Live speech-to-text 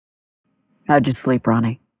How'd you sleep,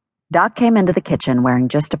 Ronnie? Doc came into the kitchen wearing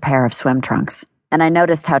just a pair of swim trunks, and I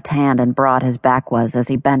noticed how tanned and broad his back was as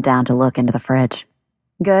he bent down to look into the fridge.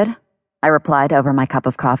 Good, I replied over my cup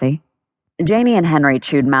of coffee. Janie and Henry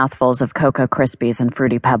chewed mouthfuls of Cocoa Krispies and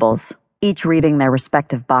Fruity Pebbles, each reading their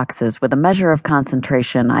respective boxes with a measure of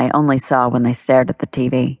concentration I only saw when they stared at the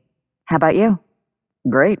TV. How about you?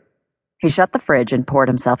 Great. He shut the fridge and poured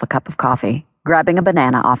himself a cup of coffee, grabbing a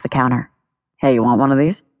banana off the counter. Hey, you want one of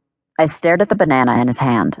these? I stared at the banana in his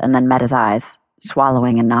hand and then met his eyes,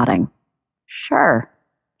 swallowing and nodding. Sure.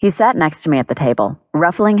 He sat next to me at the table,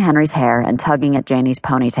 ruffling Henry's hair and tugging at Janie's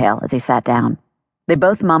ponytail as he sat down. They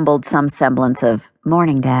both mumbled some semblance of,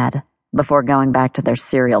 "Morning, Dad," before going back to their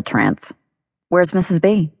cereal trance. Where's Mrs.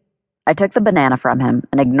 B? I took the banana from him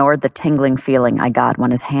and ignored the tingling feeling I got when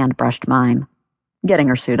his hand brushed mine. Getting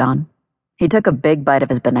her suit on. He took a big bite of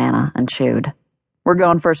his banana and chewed. We're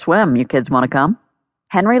going for a swim. You kids want to come?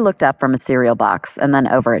 Henry looked up from his cereal box and then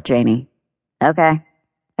over at Janie. Okay.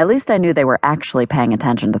 At least I knew they were actually paying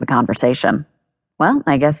attention to the conversation. Well,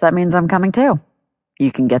 I guess that means I'm coming too.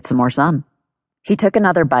 You can get some more sun. He took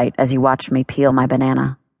another bite as he watched me peel my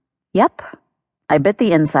banana. Yep. I bit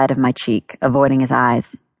the inside of my cheek, avoiding his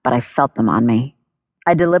eyes, but I felt them on me.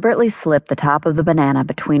 I deliberately slipped the top of the banana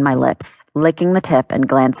between my lips, licking the tip and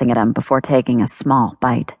glancing at him before taking a small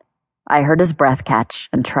bite. I heard his breath catch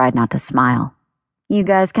and tried not to smile. You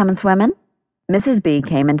guys coming swimming? Mrs. B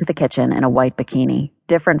came into the kitchen in a white bikini,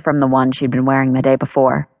 different from the one she'd been wearing the day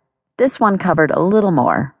before. This one covered a little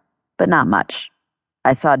more, but not much.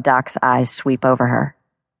 I saw Doc's eyes sweep over her.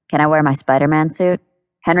 Can I wear my Spider-Man suit?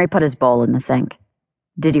 Henry put his bowl in the sink.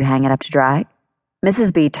 Did you hang it up to dry?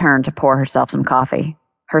 Mrs. B turned to pour herself some coffee.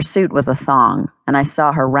 Her suit was a thong, and I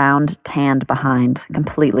saw her round, tanned behind,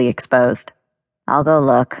 completely exposed. I'll go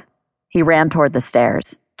look. He ran toward the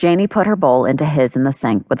stairs. Janie put her bowl into his in the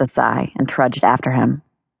sink with a sigh and trudged after him.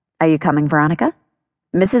 Are you coming, Veronica?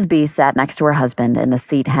 Mrs. B sat next to her husband in the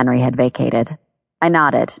seat Henry had vacated. I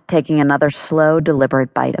nodded, taking another slow,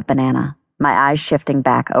 deliberate bite of banana, my eyes shifting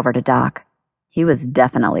back over to Doc. He was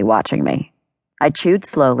definitely watching me. I chewed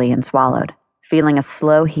slowly and swallowed, feeling a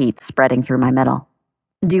slow heat spreading through my middle.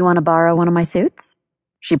 Do you want to borrow one of my suits?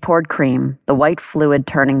 She poured cream, the white fluid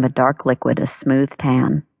turning the dark liquid a smooth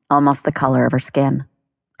tan, almost the color of her skin.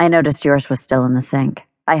 I noticed yours was still in the sink.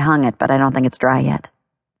 I hung it, but I don't think it's dry yet.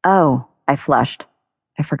 Oh, I flushed.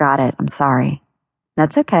 I forgot it. I'm sorry.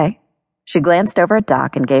 That's okay. She glanced over at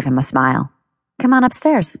Doc and gave him a smile. Come on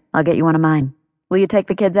upstairs. I'll get you one of mine. Will you take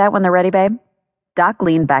the kids out when they're ready, babe? Doc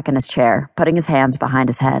leaned back in his chair, putting his hands behind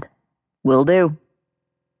his head. Will do.